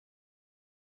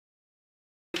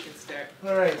start.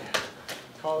 All right,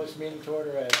 call this meeting to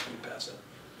order at You pass it.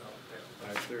 No, there.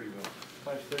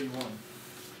 5:31.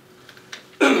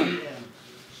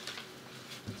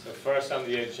 So first on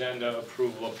the agenda,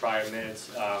 approval of prior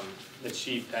minutes. The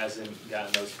chief hasn't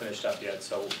gotten those finished up yet,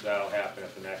 so that'll happen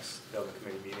at the next building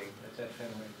committee meeting. That's at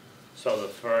Fenway. So the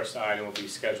first item will be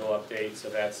schedule update, so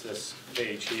that's this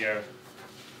page here.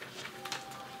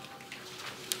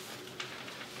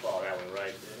 Oh, that one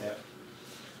right there. Yeah.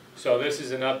 So this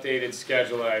is an updated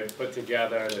schedule I put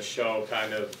together to show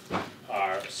kind of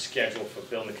our schedule for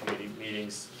building committee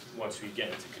meetings once we get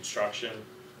into construction.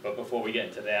 But before we get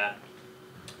into that,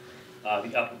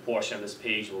 the upper portion of this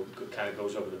page will kind of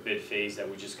goes over the bid phase that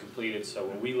we just completed. So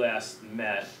when we last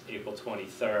met, April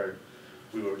 23rd,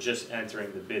 we were just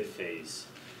entering the bid phase.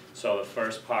 So the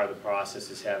first part of the process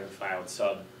is having filed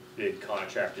sub-bid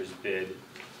contractors bid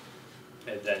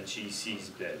and then GC's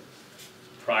bid.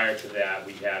 Prior to that,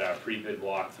 we had our pre-bid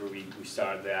walkthrough. We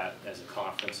started that as a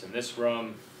conference in this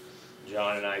room.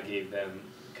 John and I gave them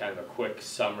kind of a quick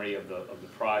summary of the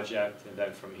project, and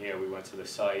then from here we went to the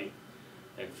site,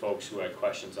 and folks who had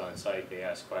questions on site, they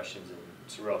asked questions, and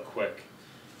it's a real quick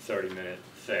 30-minute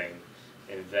thing.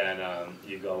 And then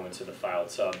you go into the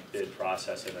filed sub-bid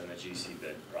process and then the GC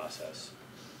bid process.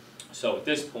 So at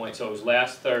this point, so it was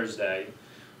last Thursday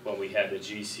when we had the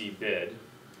GC bid,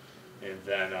 and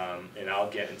then, and I'll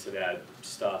get into that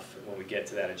stuff when we get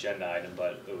to that agenda item,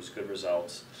 but it was good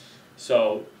results.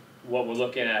 So what we're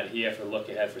looking at here for look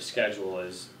ahead for schedule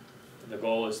is, the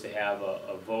goal is to have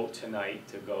a vote tonight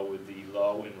to go with the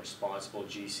low and responsible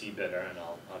GC bidder, and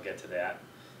I'll get to that.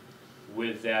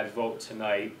 With that vote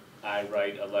tonight, I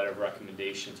write a letter of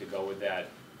recommendation to go with that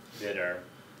bidder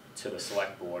to the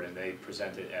select board, and they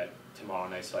present it at tomorrow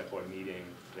night's select board meeting.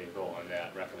 They vote on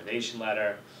that recommendation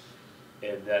letter,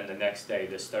 and then the next day,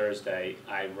 this Thursday,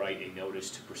 I write a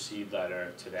notice to proceed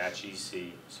letter to that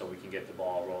GC so we can get the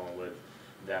ball rolling with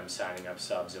them signing up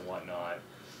subs and whatnot.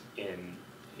 In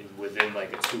within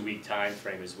like a 2-week time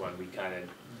frame is when we kind of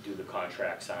do the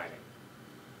contract signing.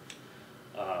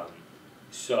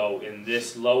 So in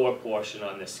this lower portion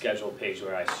on the schedule page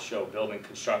where I show building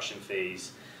construction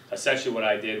phase, essentially what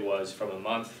I did was from a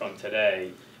month from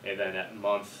today, and then at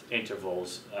month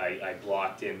intervals, I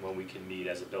blocked in when we can meet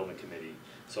as a building committee.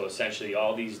 So essentially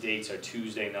all these dates are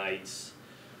Tuesday nights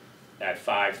at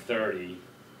 5:30,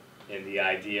 and the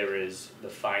idea is the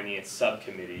finance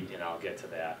subcommittee, and I'll get to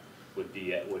that, would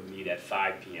meet at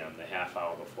 5 p.m., the half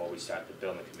hour before we start the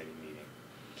building committee meeting.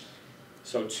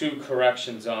 So 2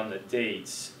 corrections on the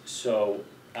dates. So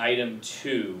item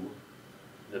 2,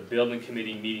 the building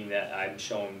committee meeting that I'm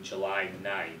showing July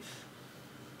 9th,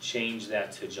 change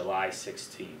that to July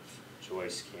 16th.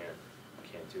 Joyce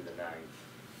can't do the 9th.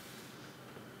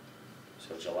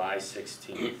 So July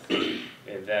 16th.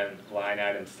 And then line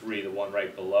item 3, the one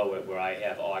right below it where I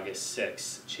have August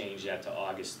 6th, change that to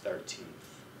August 13th.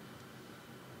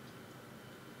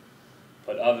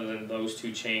 But other than those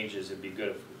 2 changes, it'd be good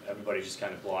if everybody just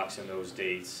kind of blocks in those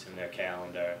dates in their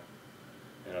calendar.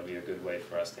 And it'll be a good way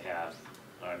for us to have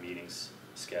our meetings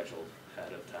scheduled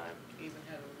ahead of time. You even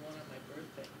have one on my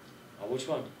birthday. Oh, which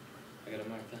one? I gotta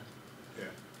mark that.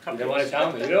 Yeah. You don't want to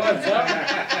tell me? You don't want to tell me?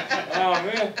 Oh,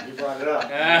 man. You brought it up.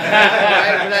 But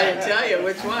I didn't tell you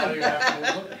which one.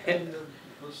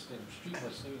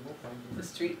 The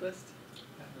street list?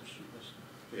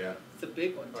 Yeah. It's a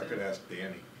big one, I too. could ask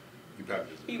Danny. He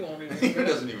probably doesn't. He won't He remember.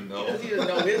 doesn't even know. He doesn't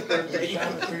know his birthday.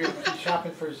 He's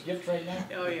shopping for his gift right now?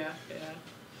 Oh, yeah,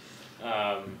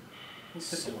 yeah.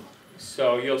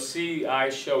 So you'll see I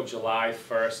show July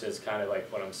 1st as kind of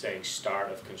like what I'm saying,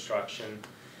 start of construction.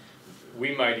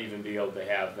 We might even be able to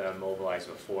have them mobilize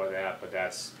before that, but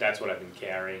that's what I've been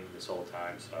carrying this whole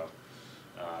time, so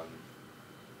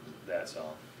that's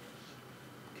all.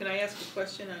 Can I ask a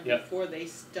question on Yep. before they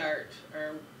start?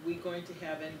 Are we going to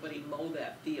have anybody mow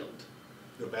that field?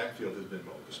 The backfield has been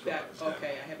mowed. The straw is down.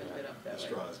 Okay, I haven't been up that The way.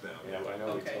 straw is down. Yeah, I know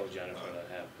we Okay. told Jennifer to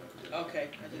have them. Okay,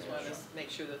 I just wanted to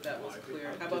make sure that was clear.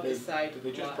 How about the side Did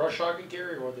they just lot? brush hog and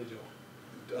Gary, or what did they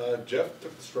do? Jeff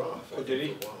took the straw off. I Oh, did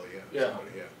think, he? For a while, yeah. Yeah.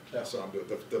 Somebody, yeah. Yeah. I saw him do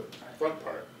it. The front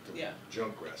part, the Yeah.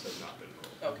 junk grass has not been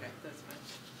mowed. Okay, that's fine.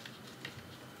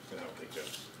 And I don't think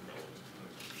Jeff's mowed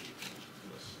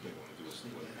unless they want to do a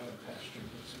split.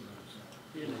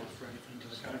 You know, for anything to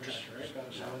the contractor, right? Got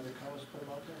a sign that comes, put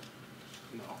them out there?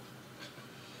 No.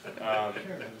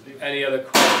 Any other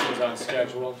questions on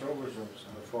schedule Drovers.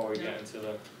 before we get into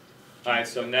the? Alright,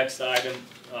 so next item,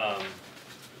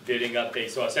 bidding update.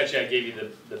 So essentially I gave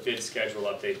you the bid schedule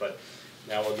update, but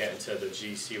now we'll get into the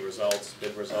GC results,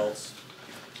 bid results.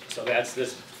 So that's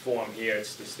this form here,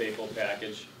 it's the staple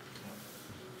package.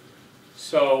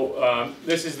 So,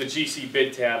 this is the GC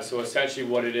bid tab, so essentially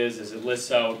what it is it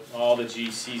lists out all the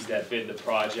GCs that bid the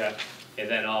project, and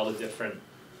then all the different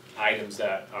items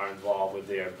that are involved with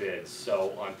their bids.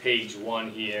 So on page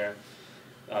 1 here,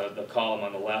 the column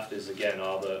on the left is again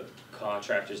all the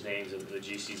contractors' names of the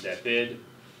GCs that bid.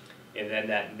 And then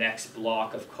that next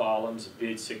block of columns,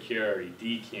 bid security,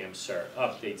 DCAM cert,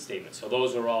 update statement. So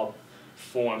those are all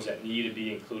forms that need to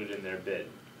be included in their bid.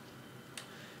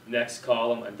 Next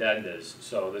column, addendas.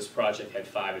 So this project had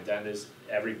 5 addendas.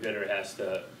 Every bidder has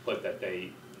to put that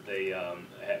they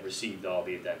had received all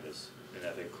the addendas and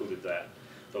that they included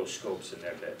those scopes in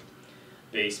their bid.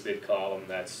 Base bid column,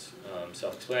 that's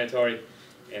self-explanatory.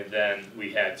 And then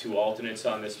we had 2 alternates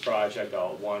on this project.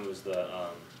 One was the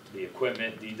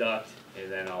equipment deduct,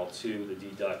 and then all-2, the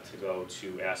deduct to go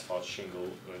to asphalt shingle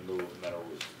in lieu of metal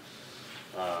roof.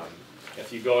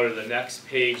 If you go to the next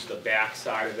page, the back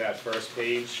side of that first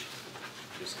page,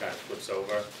 just kind of flips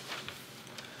over.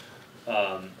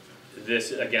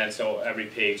 This, again, so every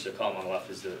page, the column on the left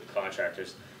is the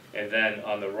contractors. And then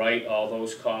on the right, all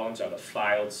those columns are the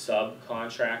filed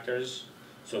subcontractors.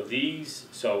 So these,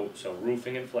 so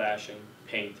roofing and flashing,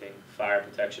 painting, fire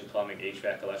protection, plumbing,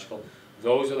 HVAC, electrical,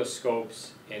 those are the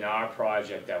scopes in our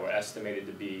project that were estimated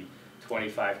to be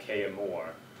 $25K or more.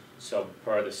 So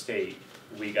per the state,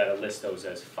 we gotta list those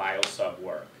as file sub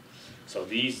work. So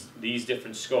these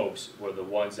different scopes were the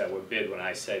ones that were bid when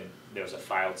I said there was a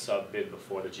filed sub bid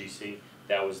before the GC.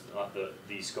 That was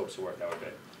these scopes of work that were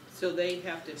bid. So they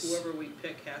have to, whoever we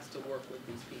pick has to work with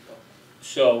these people.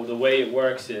 So the way it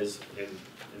works is, and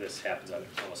this happens on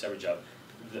almost every job,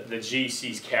 the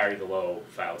GCs carry the low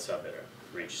filed sub bidder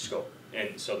for each scope.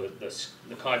 And so the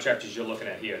contractors you're looking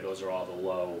at here, those are all the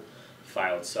low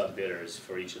filed sub bidders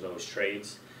for each of those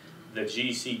trades. The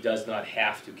GC does not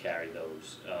have to carry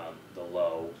those, the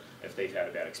low. If they've had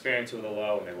a bad experience with a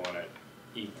low and they want to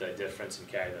eat the difference and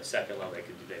carry the second low, they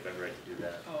have every right to do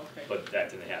that. Oh, okay. But that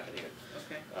didn't happen here.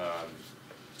 Okay.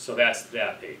 So that's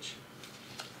that page.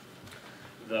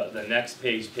 The next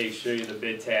page, page 3 of the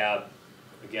bid tab,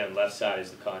 again, left side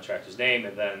is the contractor's name,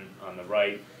 and then on the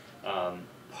right,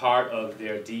 part of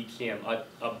their DCAM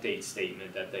update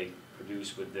statement that they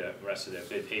produce with the rest of their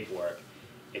bid paperwork,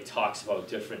 it talks about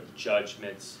different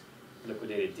judgments,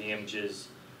 liquidated damages,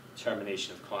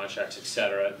 termination of contracts,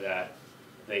 etc., that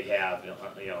they have,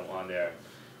 on their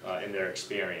in their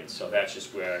experience. So that's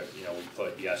just where we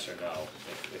put yes or no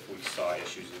if we saw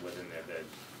issues within their bid.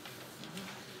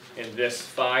 And this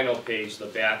final page, the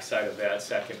back side of that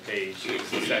second page,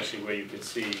 is essentially where you can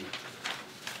see.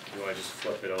 You want to just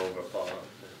flip it over, Paul.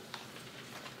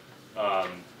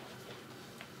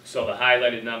 So the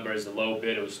highlighted number is the low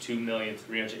bid. It was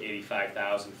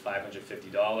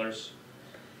 $2,385,550.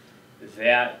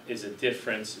 That is a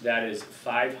difference. That is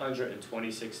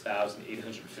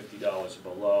 $526,850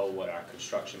 below what our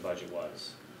construction budget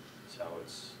was. So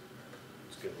it's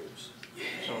good news.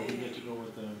 So we get to go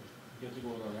with our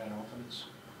ad alternates?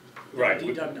 Right.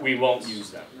 We won't use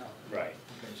them. No. Right.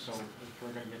 Okay, so if we're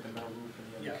gonna get the metal roof and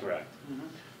the other. Yeah. Correct.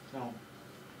 Now,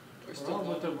 We're still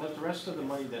with going. the rest of the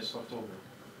money that's left over.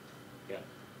 Yeah.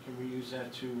 Can we use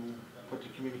that to put the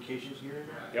communications gear in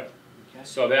there? Yep. We can?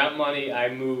 So that money I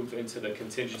move into the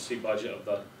contingency budget of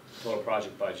the total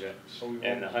project budget, So we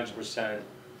and won't, 100%.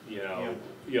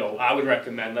 I would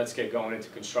recommend let's get going into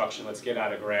construction. Let's get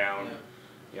out of ground.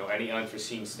 Yeah. Any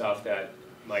unforeseen stuff that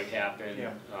might happen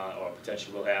or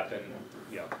potentially will happen.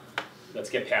 Let's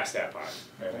get past that part.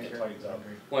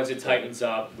 Once it tightens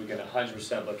up, we can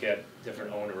 100% look at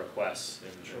different owner requests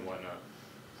and whatnot.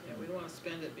 Yeah, we don't want to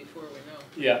spend it before we know.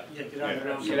 Yeah. Yeah, get out of the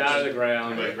ground. Get out of the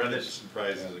ground. I'd rather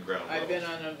surprise at the ground level. I've been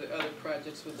on other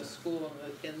projects with the school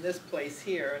in this place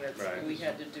here, and Right. we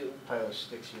had to do pile of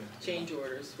sticks here. change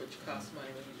orders, which cost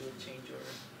money when you do a change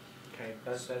order. Okay, I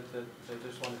just wanted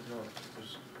to know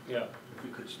Yeah. if we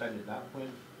could spend it that way,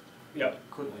 Yeah.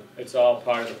 could we? It's all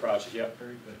part of the project. Yep.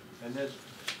 Very good. And then,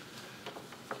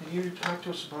 can you talk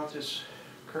to us about this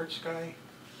Kurtz guy?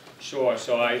 Sure.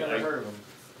 So I've never heard of him.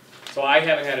 So I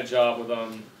haven't had a job with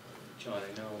them. John,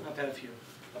 I know. I've had a few.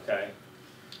 Okay.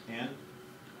 And?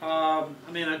 I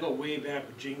I go way back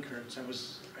with Gene Kurtz. I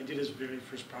did his very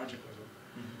first project with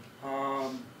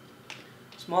him.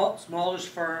 Smallish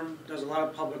firm, does a lot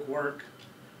of public work.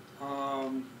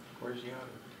 Where's he out of?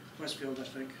 Westfield, I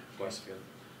think. Westfield.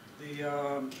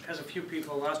 Has a few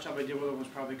people. The last job I did with him was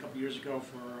probably a couple years ago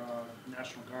for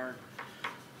National Guard.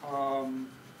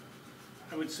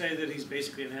 I would say that he's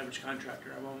basically an average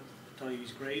contractor. I won't tell you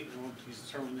he's great. He's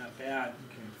certainly not bad,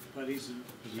 Okay. but he's a Is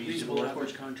he easy to reasonable work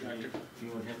average with? contractor.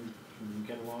 You and him can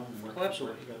get along and work Oh,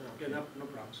 absolutely. together? Yeah, no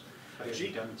problems. Has he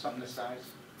done something this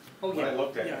size? Oh, when I yeah,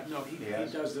 looked at yeah, it. no, he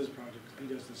has? does this project, he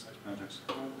does this site Okay. projects,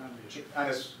 not an issue. On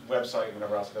his website,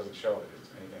 whatever else, it doesn't show it, it's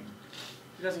anything.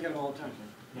 He doesn't get them all the time.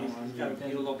 No, He's gotta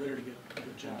be a little bit better to get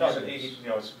good jobs. No, so you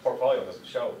know, his portfolio doesn't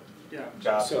show Yeah,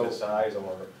 jobs So- of this size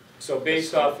or. So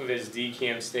based off of his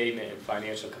DCAM statement and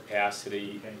financial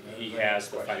capacity, he has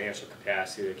the financial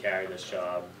capacity to carry this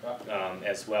job.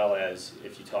 As well as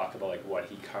if you talk about like what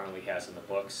he currently has in the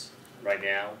books right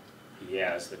now, he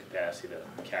has the capacity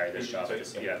to carry this job,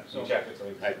 yeah, So check it, so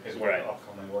his work, right.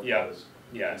 upcoming workload Yeah. is.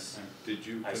 yes. Did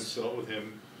you I s- consult with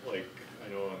him, like,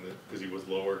 I know on the, cause he was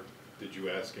lower, did you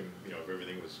ask him, you know, if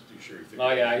everything was, you sure you think?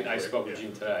 Oh, yeah, everything I was spoke right? with Yeah.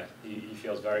 Gene today, he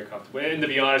feels very comfortable, and to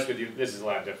be honest with you, this is a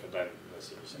lot different than the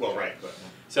senior center. Well, right, but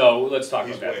So let's talk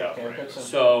he's about way that up, though.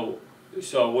 right?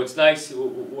 So what's nice,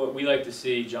 what we like to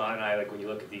see, John and I, like when you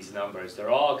look at these numbers, they're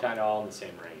all kind of all in the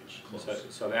same range.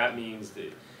 So that means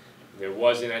that there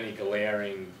wasn't any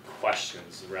glaring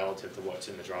questions relative to what's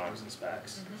in the drawings and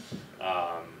specs.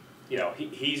 You know,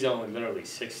 he's only literally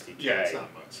 60K, Yeah, it's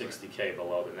not much, right. 60K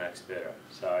below the next bidder,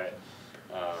 so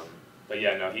but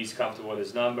yeah, no, he's comfortable with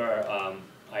his number.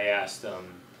 I asked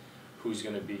who's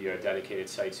gonna be your dedicated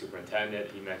site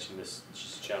superintendent, he mentioned this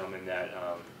gentleman that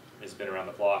has been around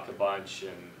the block a bunch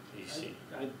and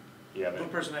you haven't, one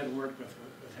person I haven't worked with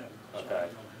him, so I Okay.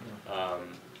 don't know him.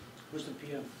 um, Who's the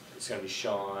PM? it's gonna be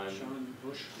Sean, Sean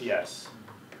Bush? yes,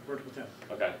 Worked with him.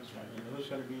 okay, That's fine. And who's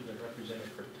gonna be the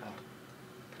representative for the town?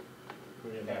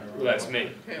 well, that's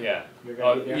me, Him. yeah. You're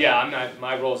Oh, gonna be there? yeah, I'm not,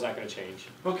 my role's not gonna change.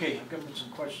 Okay, I've given some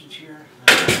questions here.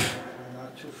 I'm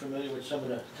not too familiar with some of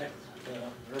the tech,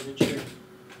 verbiage here.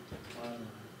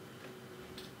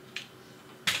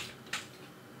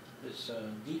 This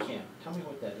DCAM, tell me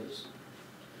what that is.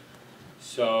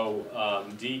 So,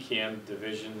 DCAM,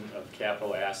 Division of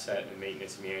Capital Asset and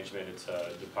Maintenance Management, it's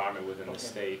a department within the Okay.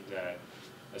 state that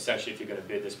essentially if you're gonna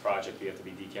bid this project, you have to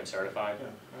be DCAM certified.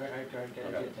 Yeah, I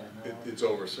get that now. It's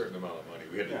over a certain amount of money,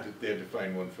 we had Yeah. to, they had to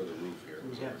find one for the roof here, it We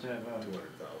was have over to have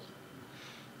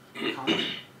 200,000. comp,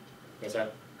 What's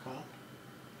that? comp?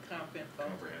 Comp info.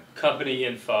 Comprehend. Company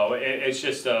info, it's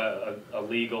just a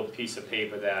legal piece of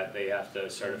paper that they have to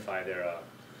certify they're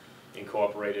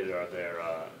incorporated or they're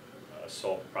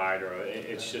sole proprietor,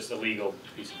 it's just a legal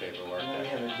piece of paperwork. And then we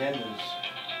have addendums.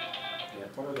 Yeah.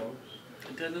 What are those?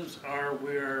 Addendums are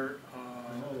where, I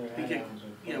know they're we get, add-ons.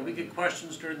 yeah, we get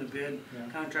questions during the bid. Yeah.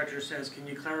 Contractor says, can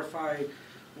you clarify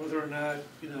whether or not,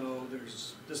 you know,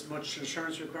 there's this much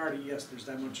insurance required? Yes, there's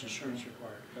that much insurance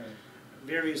required. Right.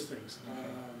 Various things. Okay.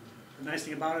 The nice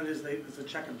thing about it is it's a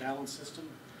check and balance system.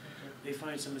 They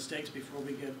find some mistakes before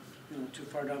we get, you know, too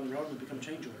far down the road and become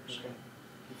change orders. Okay.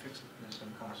 We fix it. That's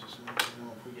gonna cost us money, you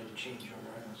know, if we get a change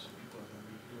order, I know some people are gonna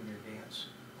be doing their dance.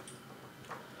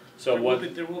 So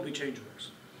There will be change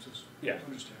orders, just Yeah.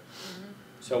 understand.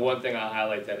 So one thing I'll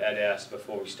highlight that Ed asked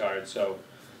before we started, so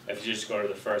if you just go to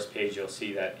the first page, you'll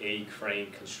see that A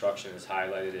Crane Construction is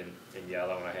highlighted in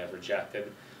yellow and I have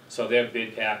rejected. So their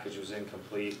bid package was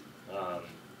incomplete,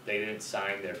 they didn't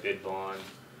sign their bid bond,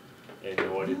 and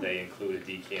nor did they include a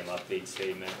DCAM update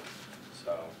statement,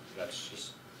 so that's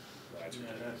just, that's. Yeah,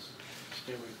 that's,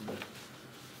 stay away from that.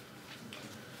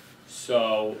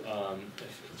 So,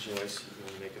 Joyce, you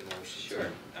wanna make a motion? Sure,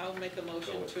 I'll make a Go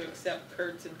motion with to that. accept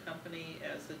Kurtz and Company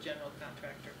as the general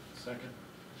contractor. Second.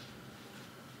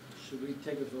 Should we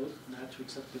take a vote not to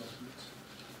accept the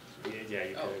alternates? Yeah,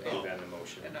 you can Oh, include that in the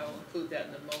motion. And I'll include that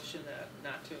in the motion, that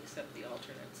not to accept the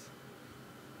alternates.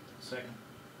 Second.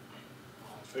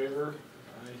 All in favor?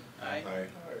 Aye. Aye.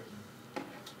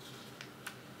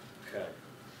 Okay.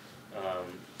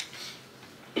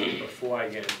 Before I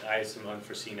get, I have some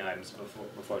unforeseen items,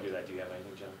 before I do that, do you have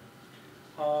anything,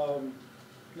 John?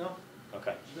 No,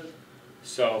 Okay, good.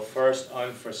 so first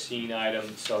unforeseen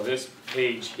item, so this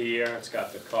page here, it's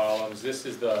got the columns, this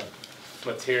is the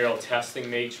material testing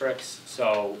matrix,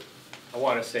 so I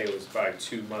wanna say it was probably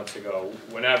 2 months ago,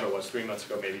 whenever it was, 3 months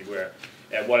ago maybe, where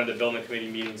at one of the building committee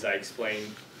meetings, I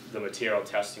explained the material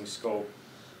testing scope.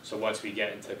 So once we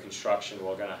get into construction,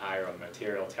 we're gonna hire a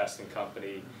material testing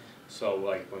company. So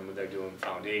like when they're doing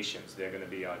foundations, they're gonna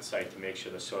be on site to make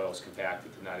sure the soil's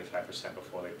compacted to 95%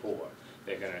 before they pour.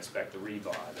 They're gonna inspect the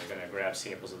rebar, they're gonna grab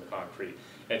samples of the concrete.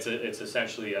 It's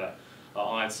essentially a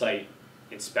on-site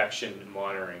inspection and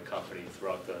monitoring company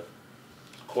throughout the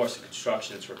course of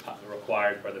construction. It's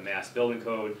required by the Mass Building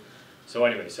Code. So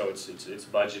anyway, so it's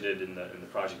budgeted in the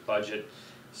project budget.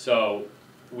 So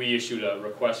we issued a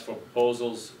request for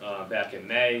proposals back in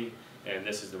May, and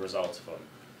this is the results of them.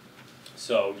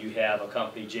 So you have a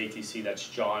company, JTC, that's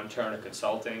John Turner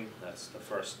Consulting, that's the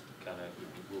first kind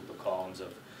of group of columns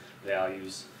of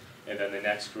values. And then the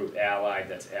next group, Allied,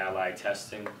 that's Allied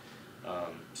Testing.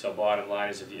 So bottom line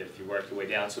is if you work your way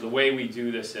down, so the way we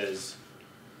do this is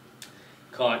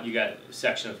you got a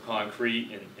section of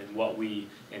concrete and what we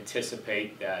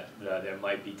anticipate that there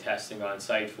might be testing on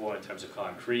site for in terms of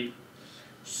concrete,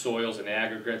 soils and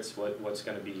aggregates, what's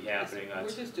gonna be happening on. We're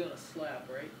just doing a slab,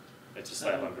 right? It's a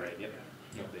slab on grade, yep,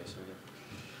 no basement,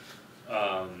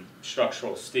 yep.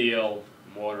 Structural steel,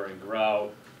 mortar and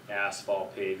grout,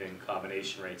 asphalt paving,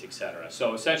 combination rates, etc.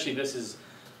 So essentially this is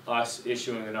us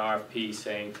issuing an RFP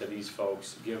saying to these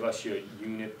folks, give us your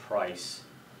unit price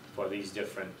for these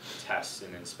different tests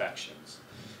and inspections.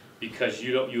 Because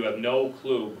you have no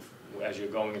clue as you're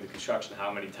going into construction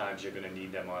how many times you're gonna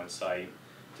need them on site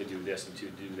to do this and to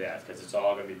do that, because it's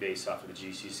all gonna be based off of the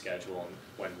GC schedule and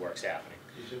when work's happening.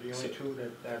 Is it the only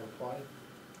two that applied?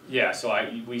 Yeah, so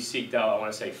we seeked out, I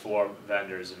wanna say 4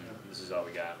 vendors, and this is all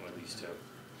we got, or at least 2.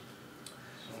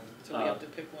 So we have to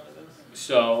pick one of those.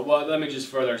 So, well, let me just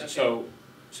further, Okay. so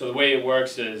the way it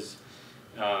works is,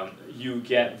 you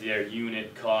get their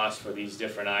unit cost for these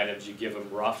different items, you give them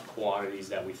rough quantities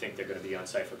that we think they're gonna be on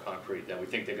site for concrete, that we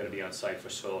think they're gonna be on site for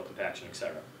soil compaction, et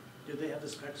cetera. Did they have the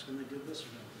specs when they did this or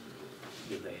no?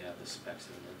 Did they have the specs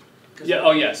in there? 'Cause Yeah,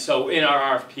 oh yeah, so in our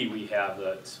RFP, we have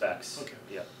the specs. Okay.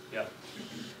 Yep, yep.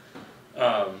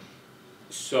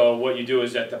 So what you do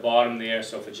is at the bottom there,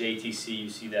 so for JTC, you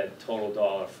see that total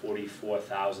dollar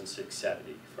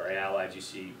 $44,670. For Allied, you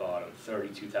see bottom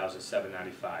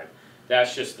 $32,795.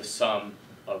 That's just the sum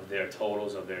of their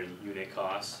totals of their unit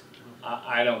costs.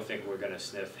 I don't think we're gonna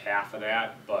sniff half of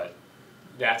that, but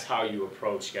that's how you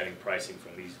approach getting pricing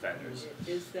from these vendors.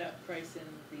 Is that price in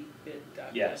the bid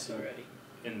Yes. documents already?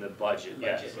 In the budget,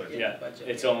 yes, Budget, in yeah, the budget,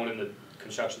 it's yeah. owned in the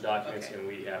construction documents Okay. and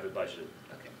we have it budgeted.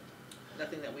 Okay.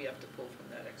 Nothing that we have to pull from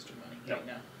that extra money No. right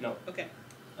now? No. Okay.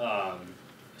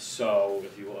 So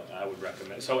if you, I would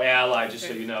recommend, so Allied, just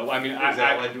so Okay. you know, I mean, Is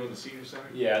I, Allied doing the senior center?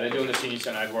 yeah, they're doing the senior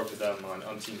center, I've worked with them on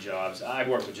umpteen jobs, I've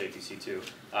worked with JTC too,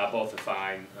 both are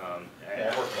fine,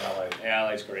 Yeah, I work with Allied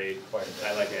Allied's great, quite a bit.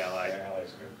 I like Allied, Yeah,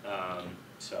 Allied's good.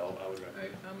 so I would All right,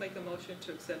 recommend. I'll make a motion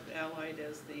to accept Allied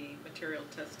as the material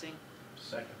testing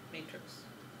Second. matrix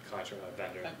Contract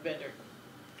vendor. vendor.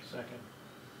 Second.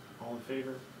 All in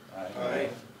favor? Aye.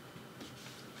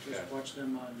 Just Okay. watch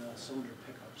them on cylinder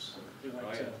pickups. They Oh,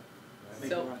 like yeah. to make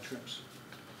So- a lot of trips.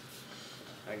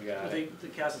 I If got it, they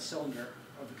cast a cylinder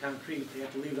of the concrete, they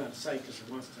have to leave it on site because it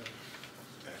wants to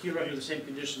heat under the same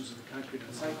conditions as the concrete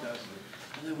on site does.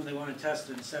 And then when they want to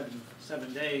test it in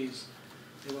seven days,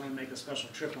 they want to make a special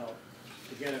trip out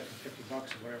to get it for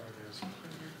 $50 or whatever it is.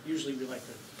 Usually we like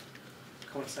to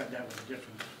coincide that with a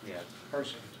different yeah.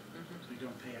 person, Mhm. so you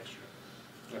don't pay extra.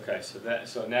 Okay,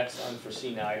 so next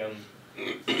unforeseen item,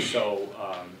 so,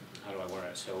 how do I word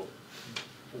it, so,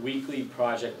 weekly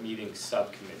project meeting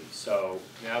subcommittee, so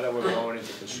now that we're going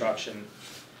into construction,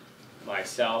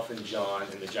 myself and John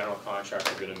and the general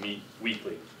contractor are gonna meet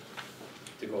weekly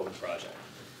to go over the project.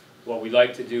 What we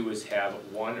like to do is have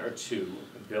 1 or 2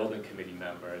 building committee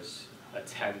members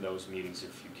attend those meetings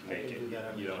if you can I make can it, do that,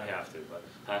 I'm you don't retired. have to, but,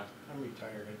 huh? I'm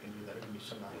retired, I can do that, I can be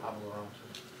something I hobble around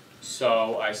to.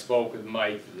 So I spoke with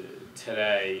Mike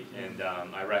today, and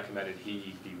I recommended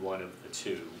he be one of the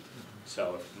 2.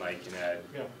 So if Mike and Ed,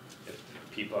 Yeah. if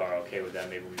people are okay with that,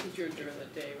 maybe we. Because you're during the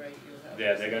day, right? You'll have.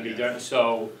 Yeah, they're gonna be during,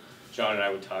 so John and I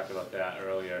would talk about that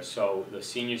earlier. So the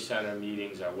senior center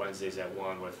meetings are Wednesdays at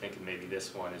 1, we're thinking maybe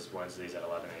this one is Wednesdays at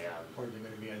 11 a.m. Or they're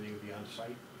gonna be, are they gonna be on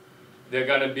site? They're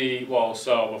gonna be, well,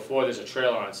 so before there's a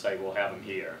trailer on site, we'll have them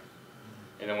here.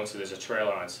 And then once there's a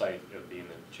trailer on site, it'll be in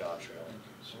the job trailer.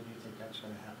 So do you think that's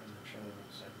gonna happen, the trailer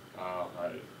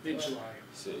on site? Mid-July.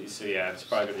 So yeah, it's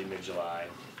probably gonna be mid-July,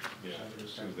 Yeah, as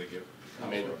soon as they get.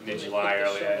 mid-July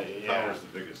earlier, yeah. Power's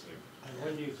the biggest thing. And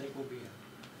when do you think we'll be in?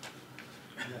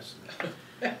 Yes.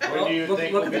 Well, When do you look-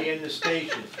 think look we'll at be in the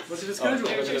station? Look at the Oh, schedule. look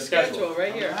at Here's the your schedule. schedule,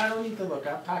 right here. I don't need to look,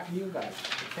 I'm talking to you guys.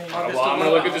 Okay. August Well, I'm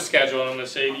gonna look at the 11th. schedule and I'm gonna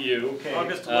say to you, Okay.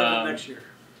 August 11th Um, next year.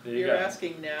 there you You're go.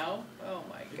 asking now? Oh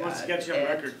my God. He wants to get you on Ed.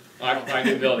 record. Occupy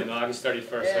new building, August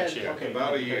 31st next year. Okay.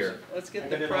 About a year. Let's I get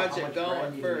gotta the know how project much going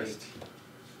brand you first.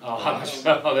 Oh, how much,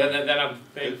 oh, then I'm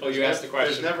thankful you asked the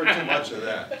question. There's never too much of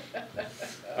that.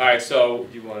 Alright, so,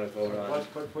 do you wanna So vote on?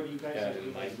 what do you guys Yeah, think?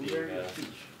 it might be, Blueberry or uh, peach?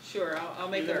 Sure, I'll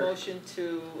make a Either. motion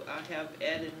to have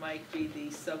Ed and Mike be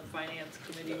the sub-finance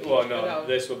committee. Well, no,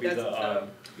 this will be that's, the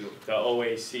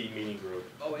OAC meeting group.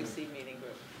 OAC meeting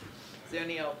group. Is there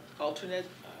any alternate?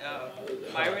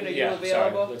 Myron, are you Yeah,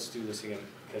 available? sorry, let's do this again,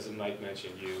 cause Mike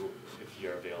mentioned you, if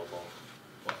you're available,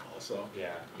 Well, also,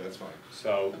 yeah. that's fine.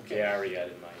 So Okay. Gary, Ed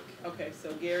and Mike. Okay,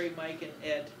 so Gary, Mike, and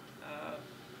Ed,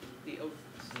 the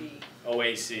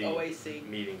OAC OAC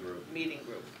meeting group. meeting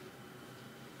group.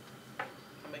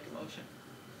 I'll make a motion.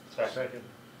 Second.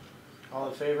 All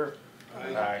in favor? Aye.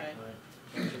 Okay.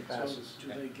 Motion So passes. do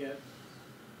they get,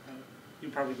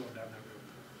 you're probably going down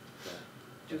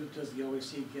that road. Does the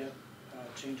OAC get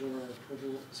change order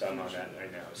approval? So I'm on that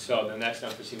right now. So the next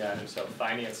unforeseen item, so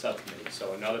finance subcommittee.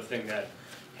 So another thing that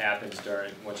happens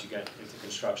during, once you get into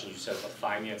construction, you set up a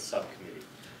finance subcommittee.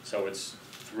 So it's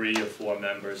 3 or 4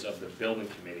 members of the building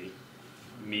committee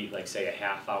meet, like say a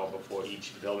half hour before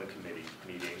each building committee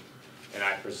meeting, and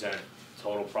I present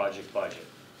total project budget,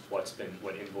 what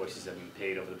invoices have been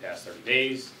paid over the past 30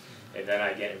 days, and then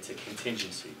I get into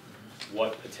contingency.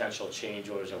 What potential change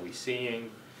orders are we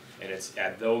seeing? And it's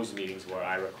at those meetings where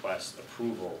I request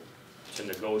approval to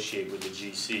negotiate with the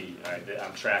GC.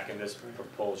 I'm tracking this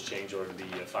proposed change order to be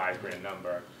a $5,000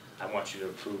 number. I want you to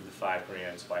approve the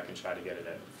 $5,000 so I can try to get it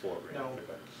at $4,000. No.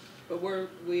 But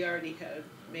we already had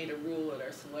made a rule at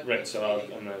our select. Right, so I'm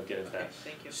gonna get into Okay, that.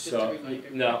 thank you, just a So, reminder.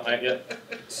 no, yeah,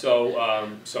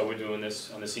 so we're doing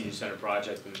this on the senior center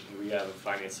project, and we have a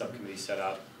finance subcommittee set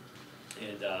up.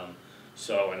 And,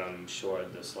 and I'm sure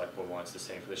the select board wants the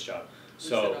same for this job. We said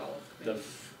So, all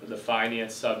of the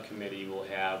finance subcommittee will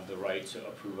have the right to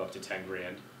approve up to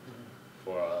 $10,000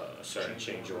 for a certain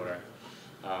change order.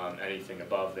 Anything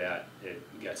above that, it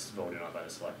gets voted on by the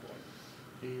select board.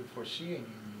 Do you foresee any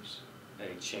needs?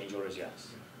 Any change orders, yes,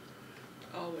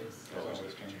 Always,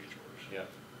 yeah.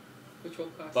 which will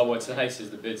cost. But what's nice is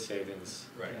the bid savings,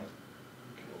 Right.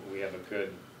 we have a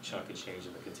good chunk of change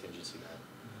in the contingency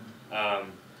now.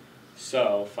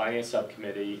 So, finance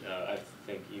subcommittee, I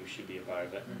think you should be a part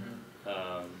of it.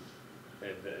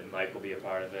 And then Mike will be a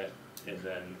part of it, and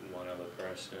then one other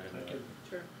person.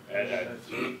 Sure.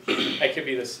 I could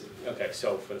be this, okay,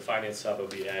 so for the finance sub, it'll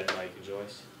be Ed, Mike, and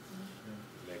Joyce.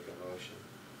 Make a motion.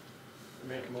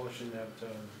 Make a motion that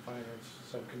finance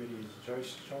subcommittee is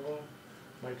Joyce Chobal,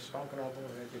 Mike Spankenable,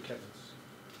 and Edgar Kevins.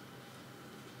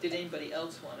 Did anybody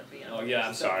else wanna be on? Oh, yeah,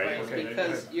 I'm the sorry. subfinance? Okay.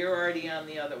 Because you're already on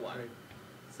the other one, Right.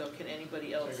 so can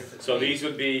anybody else? So these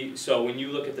would be, so when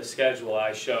you look at the schedule,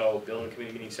 I show building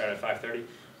committee meetings start at 5:30,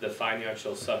 the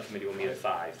financial subcommittee will meet at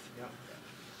 5. Yeah,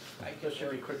 I That get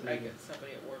should be work, quick I meeting. get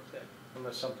somebody at work that,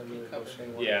 unless something really goes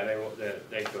anywhere. Yeah,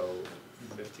 they go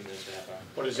 15 minutes to half hour.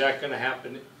 But is that gonna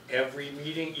happen every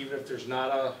meeting, even if there's not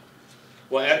a,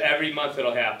 Well, every month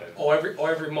it'll happen.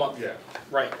 every month? Yeah.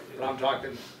 Right, but I'm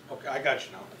talking, okay, I got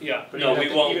you now. Yeah, But no, even we at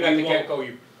the- won't, even at the we won't, get-go,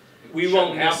 you we shouldn't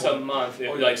won't have miss a one. month,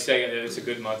 Oh, like say it's a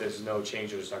good month, there's no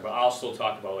changes to talk about, I'll still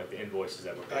talk about like the invoices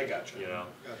that were paid. I got you. You know?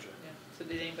 Gotcha. yeah, so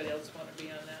did anybody else wanna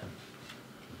be on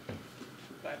that?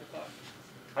 5 o'clock,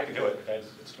 I can do it,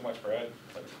 it's too much for Ed,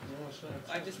 but No, it's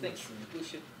not. I just think we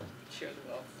should share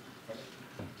the wealth.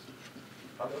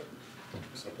 I'll do it.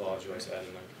 So Paul, Joyce, Ed,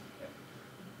 and Mike.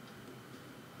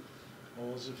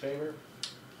 All those in favor?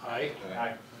 Aye.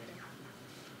 Aye.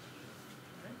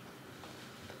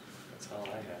 That's all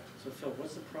I have. So Phil,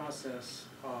 what's the process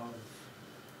of,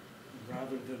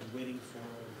 rather than waiting for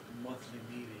a monthly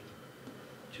meeting,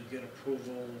 to get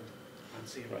approval on,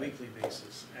 say, a Right. weekly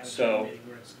basis at a So, meeting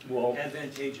where it's well-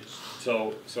 advantageous?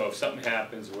 So if something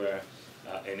happens where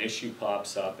an issue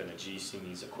pops up and a GC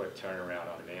needs a quick turnaround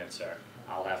on an answer,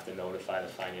 I'll have to notify the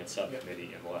finance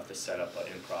subcommittee and we'll have to set up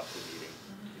an impromptu meeting.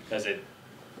 Because it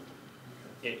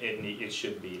needs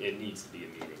to be a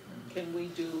meeting. Can we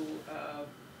do,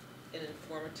 an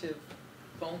informative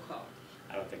phone call?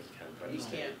 I don't think you can, but. You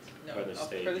can't, no, For the oh,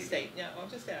 state, for the you state, yeah, I'll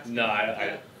just ask. No,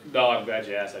 I'm glad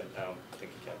you asked, I don't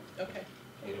think you can. Okay,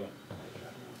 Anyway.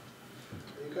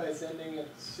 Are you guys ending at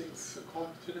 6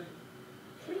 o'clock today?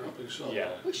 I don't think so. Yeah,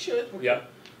 we should, yeah.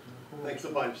 Thanks a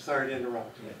bunch, sorry to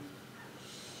interrupt.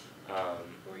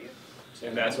 were you?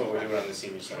 And that's what we're doing on the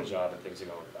senior center job, and things are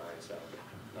going fine, so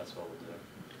that's what we're doing.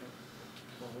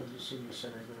 Well, when the senior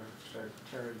center gonna start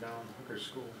tearing down Hooker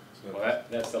School? Well,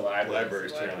 that's the library.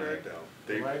 Library's tearing that down.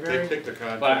 They Library? picked the But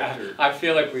contractor. I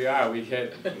feel like we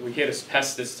hit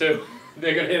asbestos too.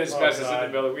 They're gonna hit asbestos in the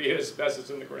God. building, we hit asbestos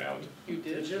in the ground. You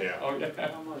did? Yeah. Oh, yeah.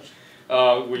 How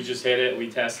much? We just hit it, we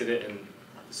tested it, and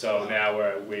so now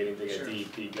we're waiting to get Sure.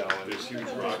 DEP going. There's huge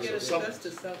How rocks. come we get Some-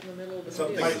 asbestos out in the middle of the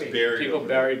Something field? is buried People over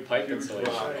there. buried pipe Huge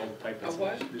insulation, rock. old pipe A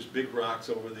insulation. what? There's big rocks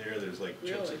over there, there's like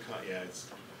chunks Really? of yeah, it's.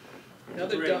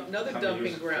 Another Debris.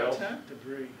 dumping ground, huh?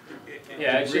 Debris.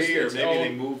 Yeah, it's just- Debris, or it's maybe old-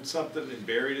 they moved something and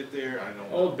buried it there, I don't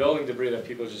know. Old building debris that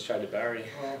people just tried to bury.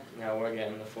 Well, Now we're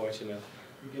getting the fortune of,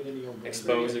 you get any old building,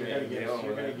 Exposing you're gonna it, get, dealing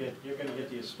you're with gonna it. get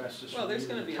the asbestos. Well, there's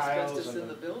from gonna be tiles asbestos and in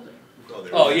the building.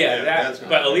 There is. yeah, that's that,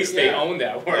 gonna but at least they Yeah. own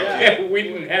that work. Yeah. We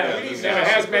didn't have, we didn't have a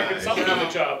hazmat consultant on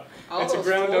the job. All It's a those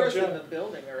ground up floors in job. the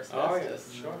building are Oh, yeah,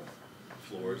 asbestos. sure.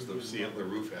 Floors, the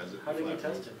roof has it. How did you flat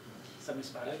roof. test it? Somebody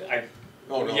spotted it? I,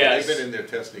 Oh, no, Yes. they've been in there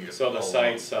testing it. so all the along.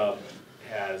 sites,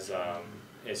 has,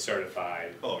 is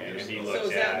certified, Oh, and yes. he So So looked is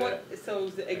that at what, it. so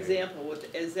the example,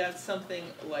 is that something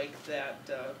like that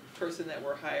person that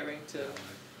we're hiring to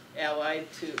Allied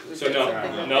to, is So that no,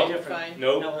 something that no, they define?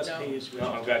 Nope. LSP is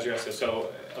No, I'm glad you asked that. So,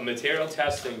 material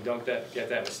testing, don't get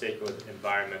that mistaken with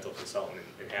environmental consultant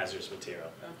and hazardous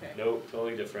material. Okay. No,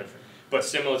 totally different. But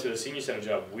similar to the senior center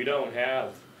job, we don't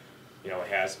have, you know, a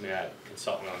hazmat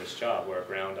consultant on this job. We're a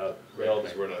ground up building.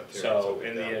 Because we're not tearing So something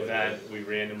in down the with event we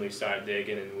randomly start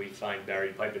digging and we find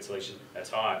buried pipe insulation that's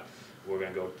hot, we're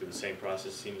gonna go through the same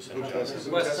process senior center Who job. tested-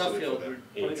 who West tested it for Suffield, them?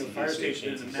 we're putting a fire station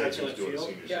in a AT&T immaculate doing the field,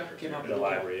 senior Yeah, center. came up The with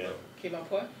library, yeah. Came up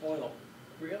what? oil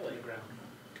Really? underground.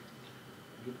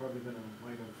 You're probably gonna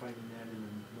wind up finding that in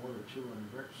a mortar too on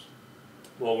bricks.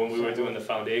 Well, when we were doing the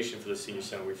foundation for the senior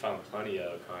center, we found plenty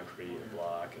of concrete and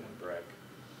block and brick.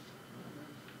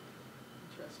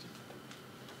 Interesting.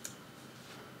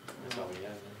 That's all we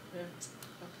had. Yeah,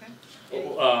 okay.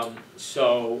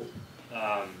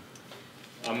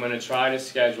 I'm gonna try to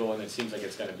schedule, and it seems like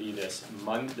it's gonna be this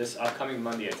upcoming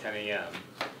Monday at 10 a.m.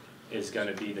 is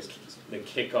gonna be the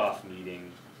kickoff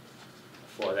meeting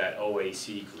for that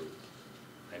OAC group.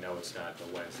 I know it's not the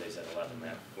Wednesdays at 11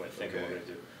 that we're thinking we're Okay. gonna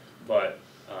do, but,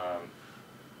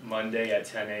 Monday at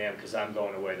 10 a.m., cause I'm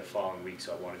going away the following week,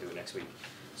 so I wanna do it next week.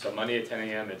 So Monday at 10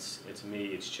 a.m., it's me,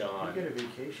 it's John. You get a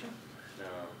vacation?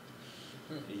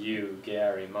 No. You,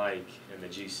 Gary, Mike, and the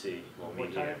GC will What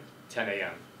meet here. time? 10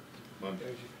 a.m.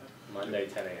 Monday. Monday,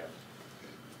 10 a.m.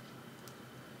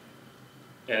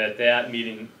 And at that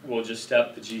meeting, we'll just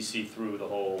step the GC through the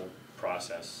whole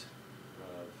process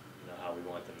of, you know, how we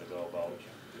want them to go about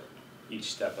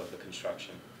each step of the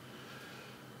construction.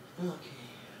 Okay.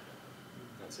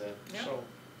 That's it. Yeah. So,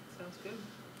 Sounds good.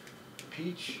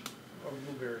 peach or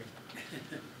blueberry?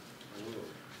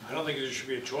 I don't think there should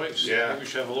be a choice. Yeah. I think we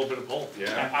should have a little bit of both.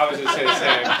 Yeah. I was gonna say the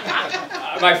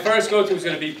same. My first go-to was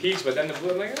gonna be peach, but then the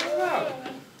blue, I'm like, I don't know.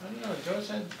 I don't know, Joe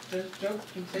said, Joe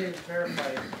can say it's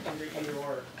verified either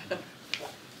or.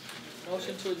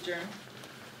 Motion to adjourn.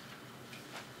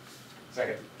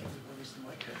 Second.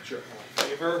 Sure.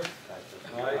 Favor?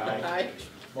 Aye.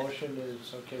 Motion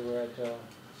is, okay, we're at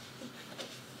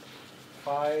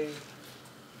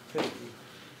 5:50.